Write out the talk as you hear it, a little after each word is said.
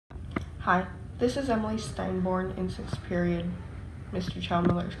Hi, this is Emily Steinborn in 6th period, Mr.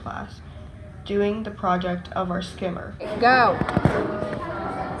 Chow-Miller's class, doing the project of our skimmer. Go!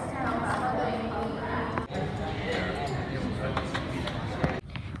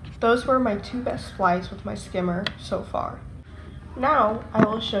 Those were my 2 best flights with my skimmer so far. Now I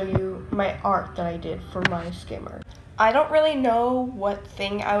will show you my art that I did for my skimmer. I don't really know what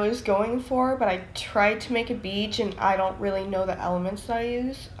thing I was going for, but I tried to make a beach and I don't really know the elements that I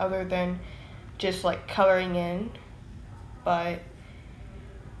use other than just like coloring in. But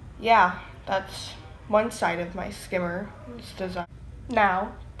yeah, that's one side of my skimmer design.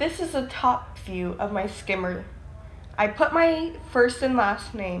 Now, this is the top view of my skimmer. I put my first and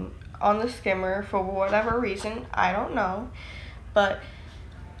last name on the skimmer for whatever reason, I don't know. But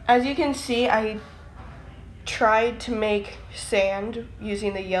as you can see, I tried to make sand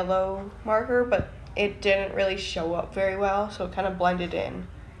using the yellow marker, but it didn't really show up very well, so it kind of blended in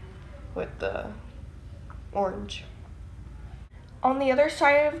with the orange. On the other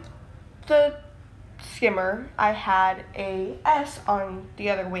side of the skimmer, I had a S on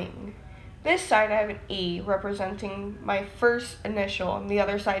the other wing. This side I have an E representing my first initial and the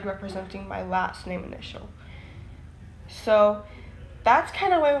other side representing my last name initial. So that's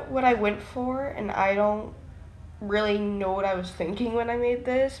kind of what I went for, and I don't really know what I was thinking when I made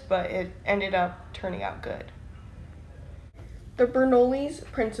this, but it ended up turning out good. The Bernoulli's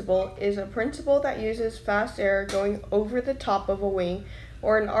principle is a principle that uses fast air going over the top of a wing,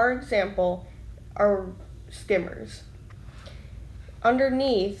 or in our example, our skimmers.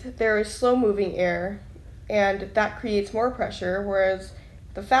 Underneath, there is slow-moving air, and that creates more pressure, whereas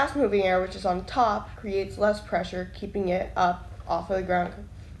the fast-moving air, which is on top, creates less pressure, keeping it up off of the ground,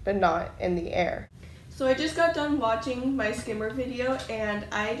 but not in the air. So I just got done watching my skimmer video, and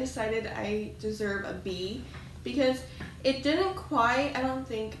I decided I deserve a B, because it didn't quite, I don't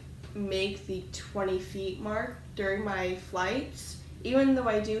think, make the 20 feet mark during my flights, even though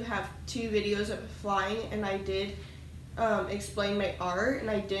I do have 2 videos of flying, and I did explain my art, and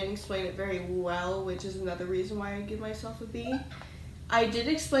I didn't explain it very well, which is another reason why I give myself a B. I did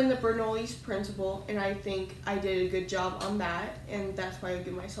explain the Bernoulli's principle, and I think I did a good job on that, and that's why I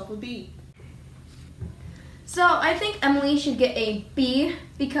give myself a B. So I think Emily should get a B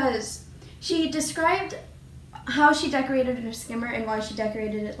because she described how she decorated her skimmer and why she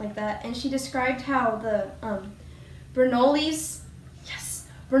decorated it like that, and she described how the Bernoulli's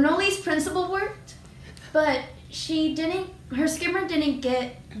principle worked, but her skimmer didn't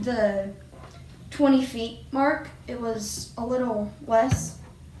get the 20 feet mark. It was a little less,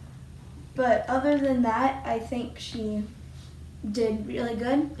 but other than that, I think she did really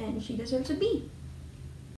good and she deserves a B.